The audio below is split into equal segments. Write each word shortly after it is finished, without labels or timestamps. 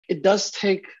it does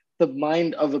take the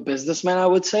mind of a businessman, I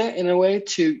would say, in a way,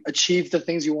 to achieve the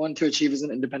things you want to achieve as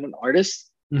an independent artist,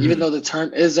 even though the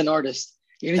term is an artist.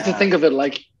 You need to think of it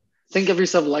like, think of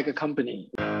yourself like a company.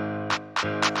 Yeah,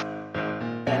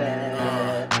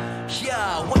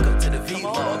 welcome to the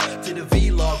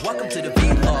vlog, welcome to the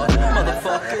vlog,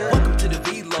 motherfucker, welcome to the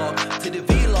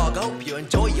vlog, hope you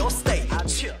enjoy your stay.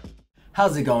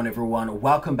 How's it going, everyone?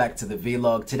 Welcome back to the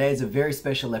vlog. Today is a very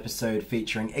special episode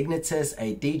featuring Ignotus,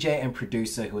 a DJ and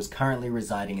producer who is currently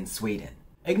residing in Sweden.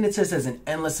 Ignotus has an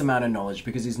endless amount of knowledge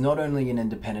because he's not only an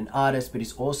independent artist, but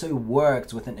he's also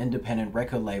worked with an independent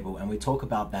record label, and we talk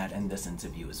about that in this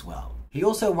interview as well. He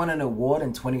also won an award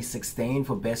in 2016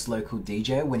 for Best Local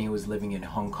DJ when he was living in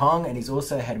Hong Kong, and he's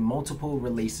also had multiple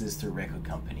releases through record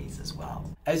companies as well.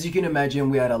 As you can imagine,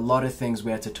 we had a lot of things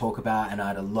we had to talk about, and I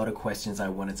had a lot of questions I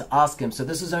wanted to ask him, so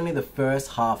this is only the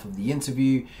first half of the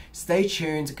interview. Stay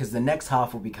tuned because the next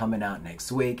half will be coming out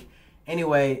next week.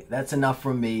 Anyway, that's enough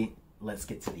from me. Let's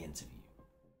get to the interview.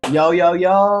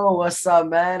 Yo, what's up,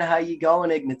 man? How you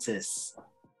going, Ignotus?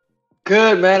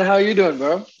 Good, man. How are you doing,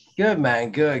 bro? Good,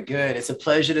 man. Good. It's a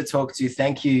pleasure to talk to you.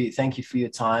 Thank you for your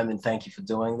time, and thank you for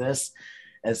doing this.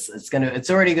 It's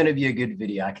already gonna be a good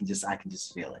video. I can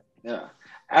just feel it. Yeah,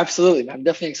 absolutely. I'm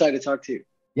definitely excited to talk to you.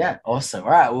 Yeah, awesome.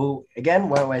 All right. Well, again,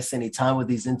 won't waste any time with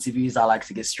these interviews. I like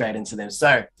to get straight into them.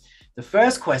 So, the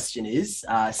first question is,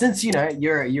 since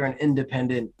you're an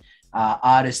independent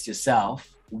artist yourself,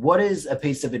 what is a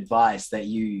piece of advice that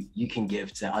you can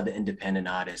give to other independent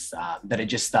artists that are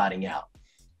just starting out?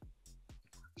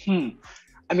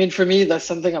 I mean, for me, that's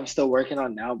something I'm still working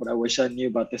on now, but I wish I knew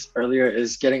about this earlier,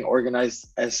 is getting organized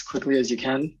as quickly as you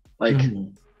can. Like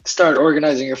start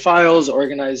organizing your files,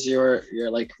 organize your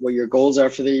like what your goals are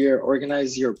for the year,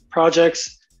 organize your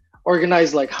projects,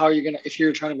 organize like how you're if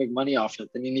you're trying to make money off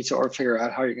it, then you need to figure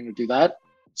out how you're going to do that.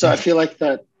 So I feel like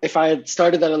that if I had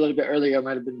started that a little bit earlier, I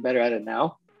might have been better at it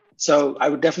now. So I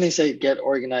would definitely say get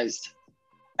organized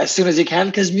as soon as you can,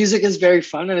 because music is very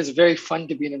fun, and it's very fun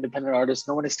to be an independent artist.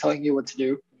 No one is telling you what to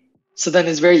do. So then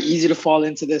it's very easy to fall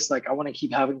into this, like, I want to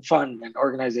keep having fun, and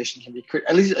organization can be,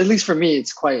 at least for me,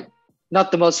 it's quite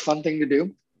not the most fun thing to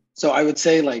do. So I would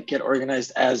say, like, get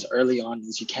organized as early on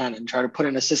as you can and try to put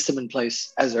in a system in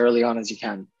place as early on as you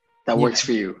can that works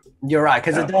for you. You're right,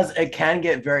 because it can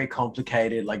get very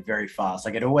complicated, like, very fast.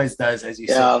 Like, it always does, as you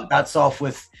said. That's off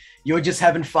with, you're just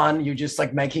having fun, you're just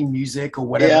like making music or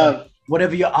whatever.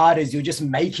 Whatever your art is, you're just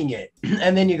making it.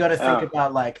 And then you got to think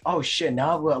about like, oh shit,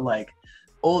 now I've got like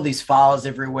all these files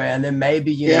everywhere. And then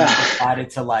maybe you decided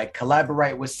to like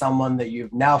collaborate with someone that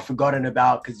you've now forgotten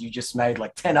about because you just made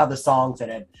like 10 other songs that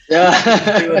had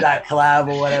to do with that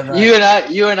collab or whatever. You and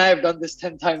I have done this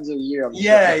 10 times a year.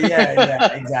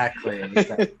 Exactly.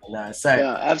 No, so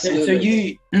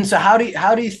absolutely. So how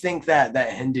do you think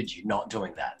that hindered you not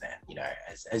doing that then?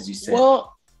 As you said.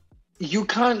 Well, you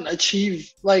can't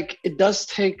achieve, like, it does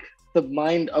take the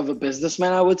mind of a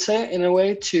businessman, I would say, in a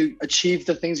way, to achieve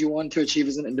the things you want to achieve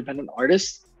as an independent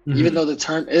artist, even though the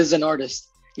term is an artist.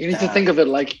 You need to think of it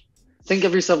like, think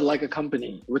of yourself like a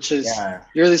company, which is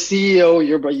you're the CEO,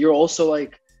 you're also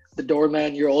like the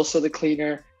doorman, you're also the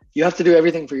cleaner. You have to do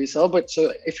everything for yourself. But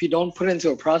so if you don't put it into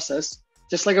a process,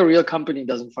 just like a real company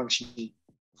doesn't function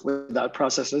without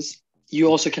processes, you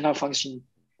also cannot function.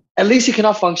 At least you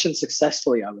cannot function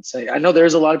successfully, I would say. I know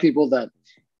there's a lot of people that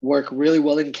work really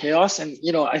well in chaos. And,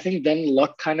 I think then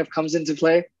luck kind of comes into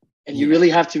play. And you really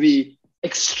have to be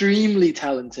extremely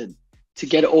talented to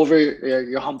get over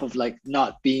your hump of like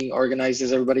not being organized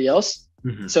as everybody else.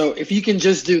 So if you can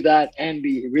just do that and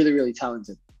be really, really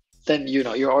talented, then,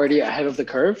 you're already ahead of the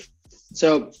curve.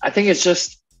 So I think it's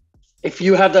just, if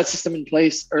you have that system in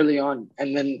place early on,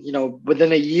 and then,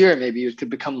 within a year, maybe it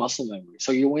could become muscle memory.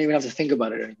 So you won't even have to think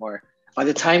about it anymore. By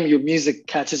the time your music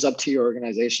catches up to your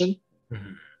organization,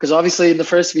 because obviously in the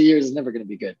first few years, it's never going to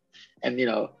be good. And,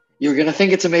 you're going to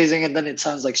think it's amazing, and then it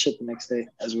sounds like shit the next day,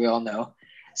 as we all know.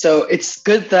 So it's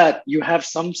good that you have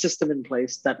some system in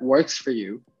place that works for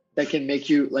you, that can make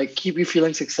you, like, keep you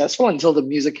feeling successful until the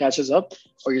music catches up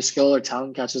or your skill or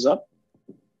talent catches up.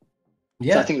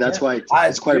 Yeah, so I think that's why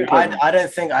it's quite important. I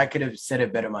don't think I could have said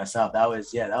it better myself. That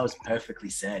was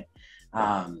perfectly said.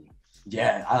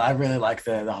 I really like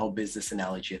the whole business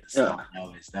analogy at the start.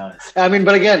 That was. I mean,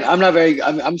 but again,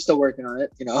 I'm still working on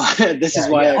it. This is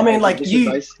why. I mean, like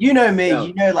you know me,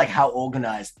 like how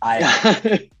organized I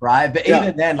am, right? But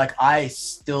even then, like I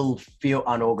still feel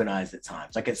unorganized at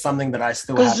times. Like it's something that I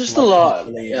still have just to a lot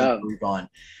improve on.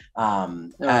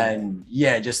 And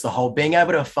just the whole being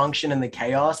able to function in the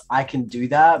chaos, I can do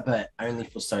that, but only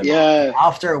for so long.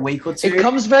 After a week or two, it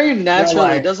comes very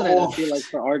naturally, doesn't it? I feel like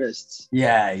for artists.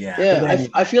 Yeah. Yeah, then,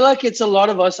 I feel like it's a lot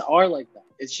of us are like that.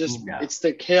 It's just Yeah. it's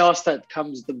the chaos that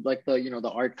comes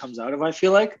the art comes out of, I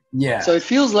feel like. yeah. So it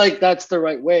feels like that's the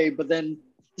right way, but then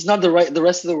it's not the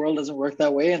rest of the world doesn't work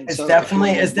that way. And It's so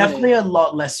definitely a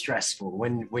lot less stressful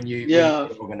when you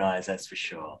organize, that's for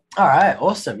sure. All right,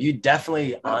 awesome. You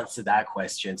definitely answered that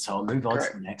question. So I'll move on to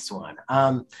the next one.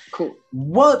 Cool.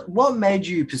 What made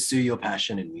you pursue your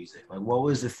passion in music? Like, what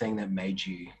was the thing that made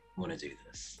you want to do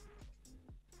this?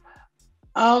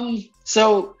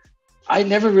 So I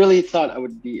never really thought I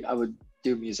would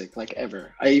do music, like,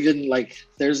 ever. I even, like,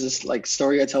 there's this, like,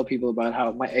 story I tell people about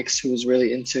how my ex, who was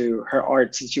really into her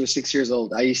art since she was 6 years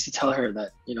old, I used to tell her that,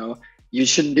 you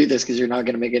shouldn't do this because you're not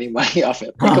going to make any money off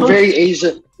it. Like, a very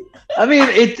Asian, I mean,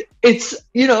 it's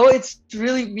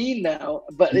really mean now,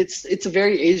 but it's a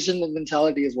very Asian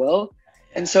mentality as well.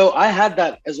 And so I had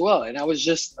that as well. And I was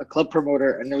just a club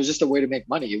promoter, and it was just a way to make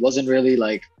money. It wasn't really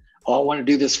like, oh, I want to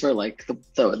do this for, like,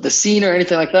 the scene or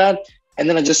anything like that. And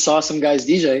then I just saw some guys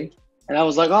DJ, and I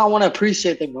was like, oh, I want to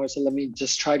appreciate them more. So let me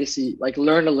just try to see, like,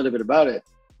 learn a little bit about it.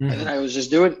 Mm-hmm. And then I was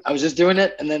just doing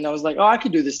it. And then I was like, oh, I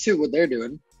could do this too, what they're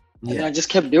doing. And then I just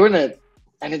kept doing it,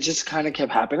 and it just kind of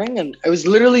kept happening. And it was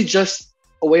literally just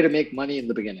a way to make money in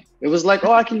the beginning. It was like,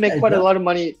 oh, I can make quite a lot of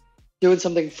money doing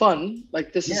something fun.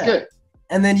 Like, this is good.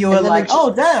 And then you were like,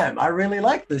 oh, damn, I really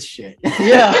like this shit.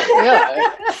 Yeah.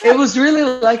 It was really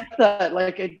like that.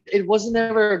 Like, it wasn't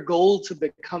ever a goal to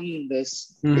become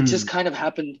this. It just kind of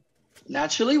happened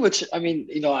naturally, which, I mean,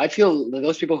 I feel that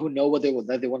those people who know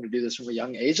that they want to do this from a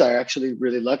young age are actually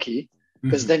really lucky,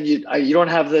 because then you don't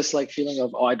have this, like, feeling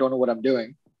of, oh, I don't know what I'm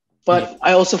doing. But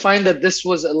I also find that this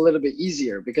was a little bit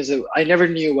easier because I never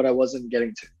knew what I wasn't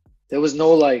getting to. There was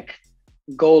no, like,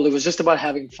 goal. It was just about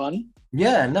having fun.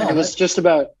 Yeah, no. And it was just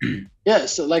about,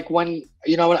 so, like, when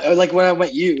I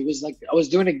met you, it was like I was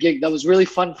doing a gig that was really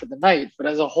fun for the night, but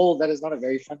as a whole, that is not a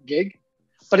very fun gig.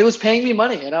 But it was paying me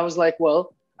money, and I was like,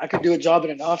 well, I could do a job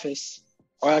in an office,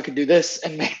 or I could do this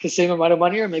and make the same amount of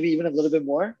money, or maybe even a little bit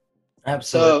more.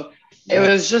 Absolutely. So it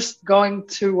was just going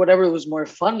to whatever was more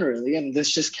fun, really, and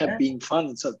this just kept being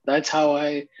fun. So that's how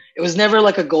it was never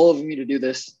like a goal of me to do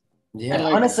this. Yeah, and,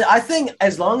 like, honestly, I think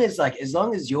as long as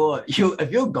your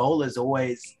if your goal is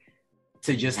always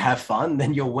to just have fun,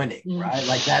 then you're winning, right?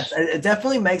 Like, it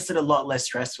definitely makes it a lot less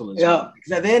stressful as well.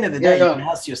 Because at the end of the day, you can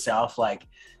ask yourself, like,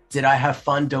 did I have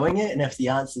fun doing it? And if the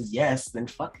answer is yes, then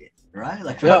fuck it, right?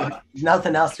 Like,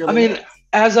 nothing else really. I mean,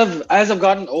 as I've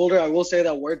gotten older, I will say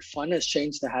that word fun has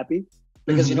changed to happy,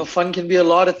 because fun can be a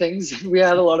lot of things. We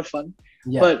had a lot of fun,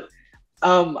 but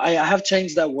I have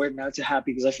changed that word now to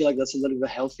happy, because I feel like that's a little bit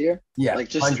healthier. Yeah, like,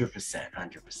 just 100%.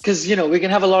 Because we can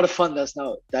have a lot of fun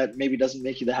that maybe doesn't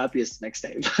make you the happiest the next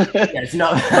day. It's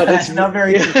not, but it's not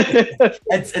very.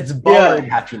 It's borrowed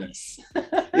happiness.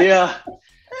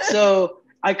 So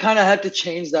I kind of had to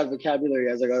change that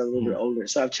vocabulary as I got a little bit older.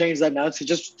 So I've changed that now to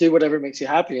just do whatever makes you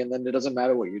happy, and then it doesn't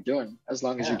matter what you're doing as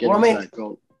long as you get into that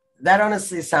goal. That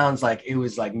honestly sounds like it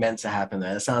was, like, meant to happen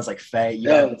there. It sounds like fate.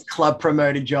 You have this club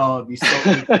promoter job, you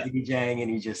started DJing, and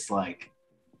you just, like...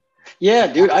 Yeah,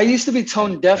 dude. I used to be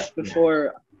tone deaf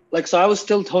before. Like, so I was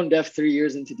still tone deaf 3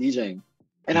 years into DJing.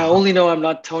 And I only know I'm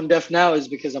not tone deaf now is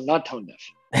because I'm not tone deaf.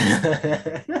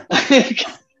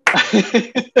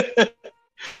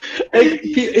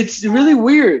 It's really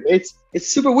weird. It's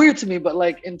super weird to me, but,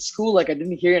 like, in school, like, I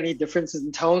didn't hear any differences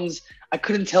in tones. I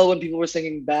couldn't tell when people were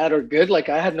singing bad or good. Like,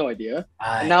 I had no idea.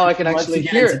 And now I can actually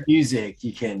hear it. Music,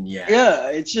 you can,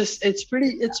 it's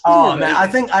pretty. Oh, man, I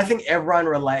think everyone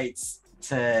relates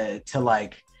to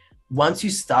like, once you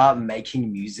start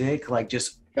making music, like,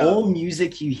 just all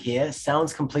music you hear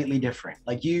sounds completely different.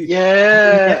 Like, you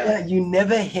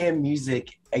never hear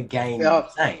music again the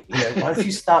same. Once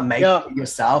you start making it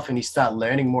yourself and you start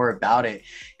learning more about it,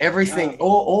 everything,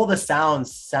 all the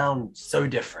sounds sound so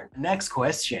different. Next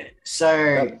question.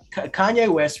 So Kanye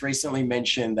West recently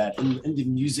mentioned that in the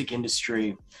music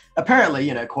industry, apparently,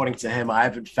 according to him, I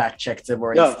haven't fact checked him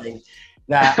or anything,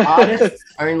 that artists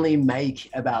only make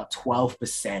about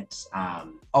 12%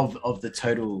 of the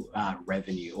total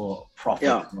revenue or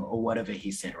profit or whatever he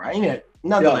said, right?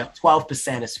 Nonetheless,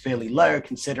 12% is fairly low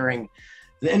considering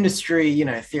the industry,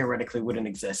 theoretically wouldn't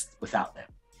exist without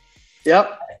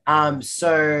them.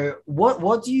 So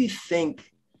what do you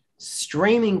think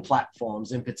streaming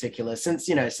platforms in particular, since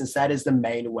that is the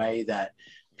main way that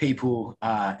people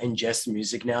ingest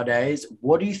music nowadays,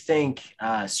 what do you think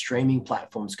streaming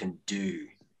platforms can do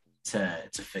to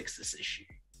fix this issue?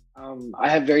 I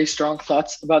have very strong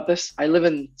thoughts about this. I live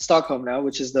in Stockholm now,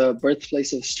 which is the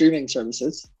birthplace of streaming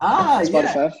services.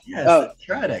 Spotify. That's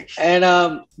right, actually.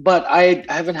 And but I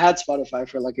haven't had Spotify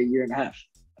for like a year and a half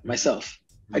myself.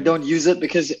 I don't use it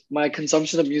because my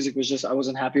consumption of music was just, I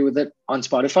wasn't happy with it on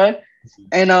Spotify.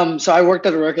 And so I worked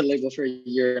at a record label for a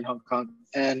year in Hong Kong.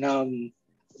 And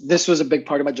this was a big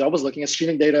part of my job, was looking at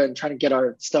streaming data and trying to get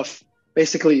our stuff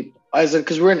basically,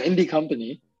 because we're an indie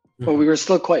company, but we were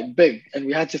still quite big and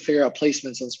we had to figure out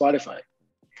placements on Spotify.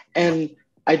 And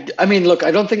I mean, look,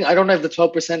 I don't know if the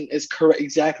 12% is correct,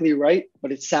 exactly right,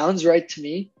 but it sounds right to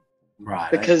me.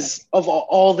 Right. Because of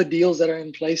all the deals that are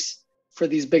in place for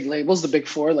these big labels, the big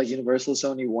four, like Universal,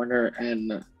 Sony, Warner,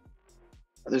 and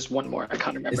there's one more, I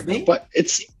can't remember now, but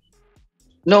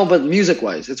but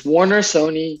music-wise, it's Warner,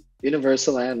 Sony,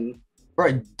 Universal, and...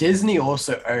 Bro, Disney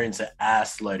also owns an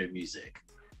ass load of music.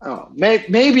 Oh,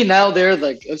 maybe now they're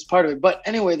like, it's part of it. But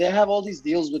anyway, they have all these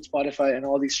deals with Spotify and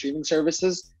all these streaming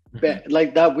services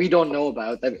like that we don't know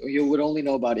about, that you would only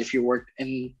know about if you worked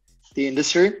in the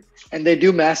industry. And they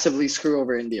do massively screw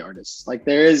over indie artists. Like,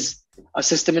 there is a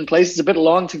system in place. It's a bit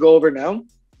long to go over now,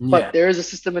 but there is a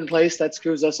system in place that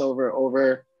screws us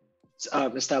over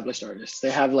established artists.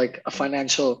 They have like a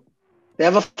financial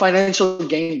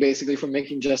gain basically from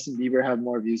making Justin Bieber have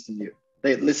more views than you.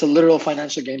 It's a literal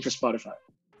financial gain for Spotify.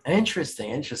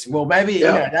 Interesting. Well, maybe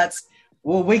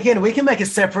we can make a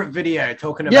separate video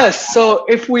talking about. Yes. So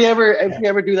if we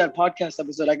ever do that podcast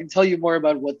episode, I can tell you more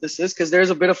about what this is, because there's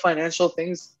a bit of financial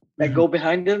things that go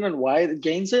behind it and why it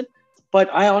gains it. But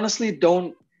I honestly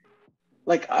don't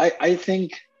like. I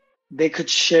think they could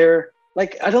share.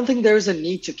 Like, I don't think there's a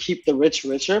need to keep the rich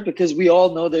richer, because we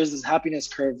all know there's this happiness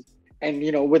curve, and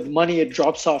with money it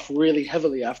drops off really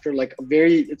heavily after like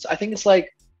I think it's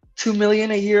like 2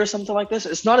 million a year or something like this.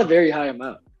 It's not a very high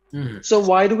amount. So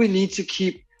why do we need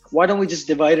to why don't we just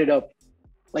divide it up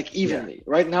like evenly? Yeah.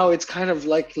 Right now it's kind of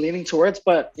like leaning towards,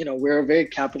 but we're a very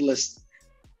capitalist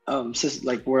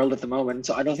like world at the moment.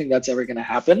 So I don't think that's ever going to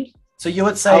happen. So you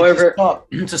would say, however,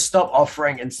 to stop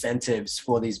offering incentives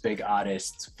for these big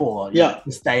artists to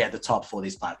stay at the top for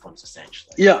these platforms,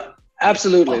 essentially. Yeah,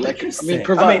 absolutely.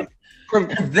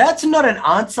 That's not an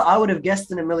answer I would have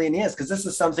guessed in a million years, because this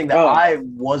is something that I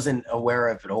wasn't aware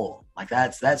of at all. Like,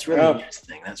 that's really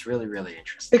interesting. That's really, really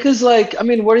interesting. Because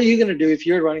what are you going to do if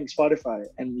you're running Spotify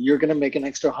and you're going to make an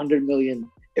extra 100 million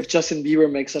if Justin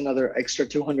Bieber makes another extra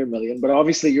 200 million? But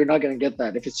obviously you're not going to get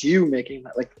that if it's you making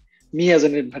that, like me as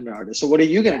an independent artist. So what are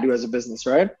you going to do as a business,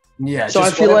 right? Yeah. So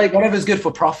I feel like whatever's good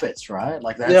for profits, right?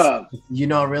 Like that's, you're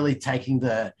not really taking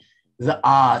the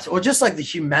art or just like the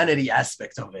humanity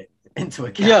aspect of it into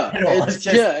account. At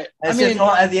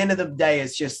the end of the day,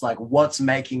 it's just like what's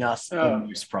making us the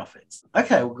most profits.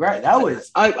 Okay, well, great. That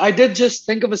was. I did just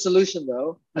think of a solution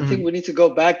though. I think we need to go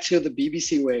back to the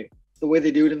BBC way, the way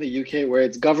they do it in the UK, where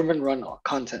it's government-run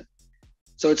content.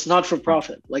 So it's not for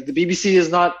profit. Like the BBC is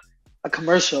not a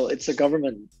commercial; it's a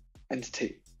government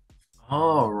entity.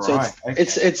 Oh, right.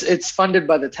 So it's funded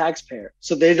by the taxpayer.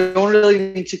 So they don't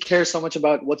really need to care so much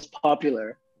about what's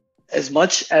popular as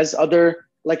much as other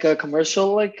like a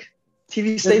commercial like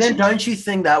TV station. Then don't you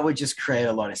think that would just create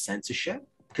a lot of censorship?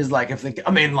 Because like if the,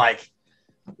 I mean like,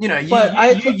 you know, you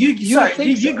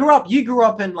grew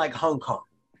up in like Hong Kong,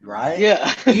 right?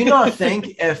 Yeah. Do you not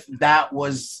think if that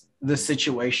was the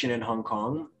situation in Hong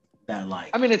Kong, that like,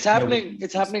 I mean, it's happening.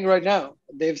 It's happening right now.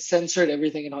 They've censored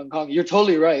everything in Hong Kong. You're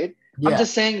totally right. Yeah. I'm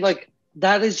just saying, like,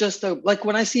 that is just like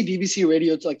when I see BBC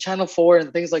Radio, it's like Channel 4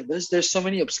 and things like this, there's so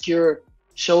many obscure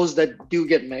shows that do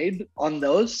get made on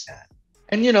those. Yeah.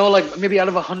 And, you know, like maybe out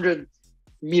of 100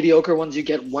 mediocre ones, you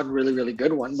get one really, really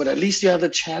good one, but at least you have the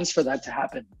chance for that to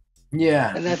happen.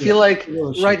 Yeah. And I feel like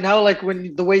right now, like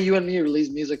when the way you and me release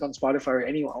music on Spotify or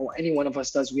any one of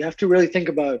us does, we have to really think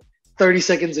about 30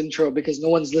 seconds intro because no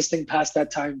one's listening past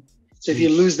that time. So if you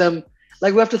lose them,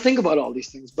 like we have to think about all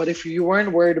these things. But if you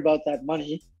weren't worried about that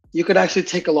money, you could actually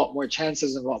take a lot more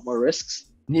chances and a lot more risks.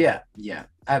 Yeah,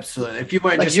 absolutely. If you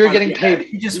weren't like you're getting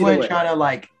paid, you just weren't trying to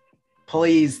like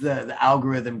please the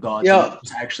algorithm gods. Yeah,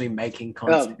 just actually making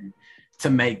content to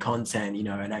make content, you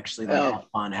know, and actually like have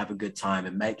fun, have a good time,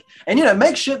 and make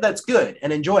shit that's good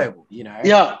and enjoyable. You know.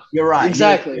 Yeah, you're right.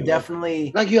 Exactly. You're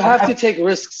definitely like you have to take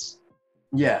risks.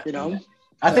 Yeah, you know.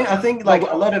 I think like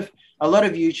a lot of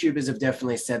YouTubers have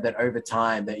definitely said that over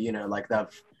time that, you know, like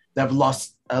they've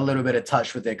lost a little bit of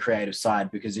touch with their creative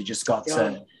side because it just got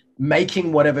to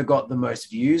making whatever got the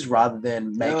most views rather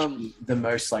than making the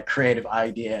most like creative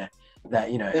idea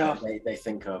that, you know, they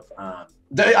think of.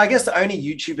 I guess the only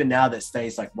YouTuber now that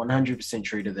stays like 100%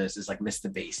 true to this is like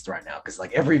Mr. Beast right now, because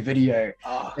like every video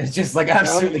is just like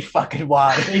absolutely fucking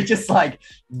wild. He just like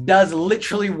does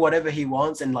literally whatever he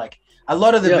wants, and like a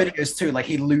lot of the videos too, like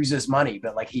he loses money,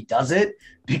 but like he does it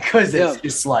because it's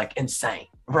just like insane,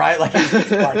 right? Like he's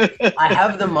just like, I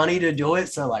have the money to do it,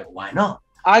 so like why not?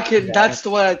 I could. Yeah. That's the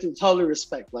one I totally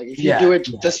respect. Like if you do it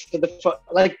just for the fun,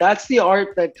 like that's the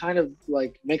art that kind of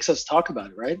like makes us talk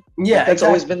about it, right? Yeah, like, that's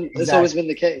always been. It's always been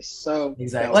the case. So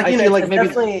exactly. Like I feel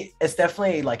like it's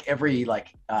definitely like every like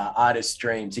artist's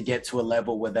dream to get to a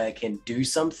level where they can do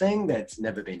something that's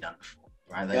never been done before,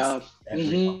 right? That's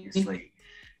obviously.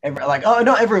 Like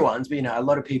not everyone's, but a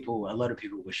lot of people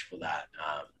wish for that.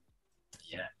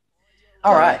 Yeah.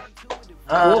 All right.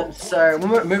 Cool. So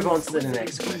we'll move on to the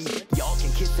next question. Y'all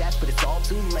can kiss that, but it's all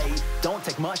too late. Don't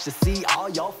take much to see all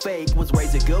y'all fake. Was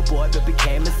raised a good boy, but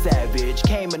became a savage.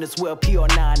 Came in this world pure,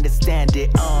 now I understand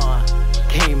it.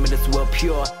 Came in this world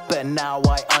pure, but now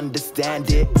I understand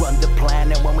it. Run the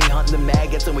planet when we hunt the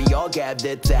maggots, and we all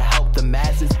gathered to help the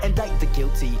masses. Indict the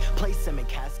guilty, place them in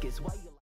caskets. Why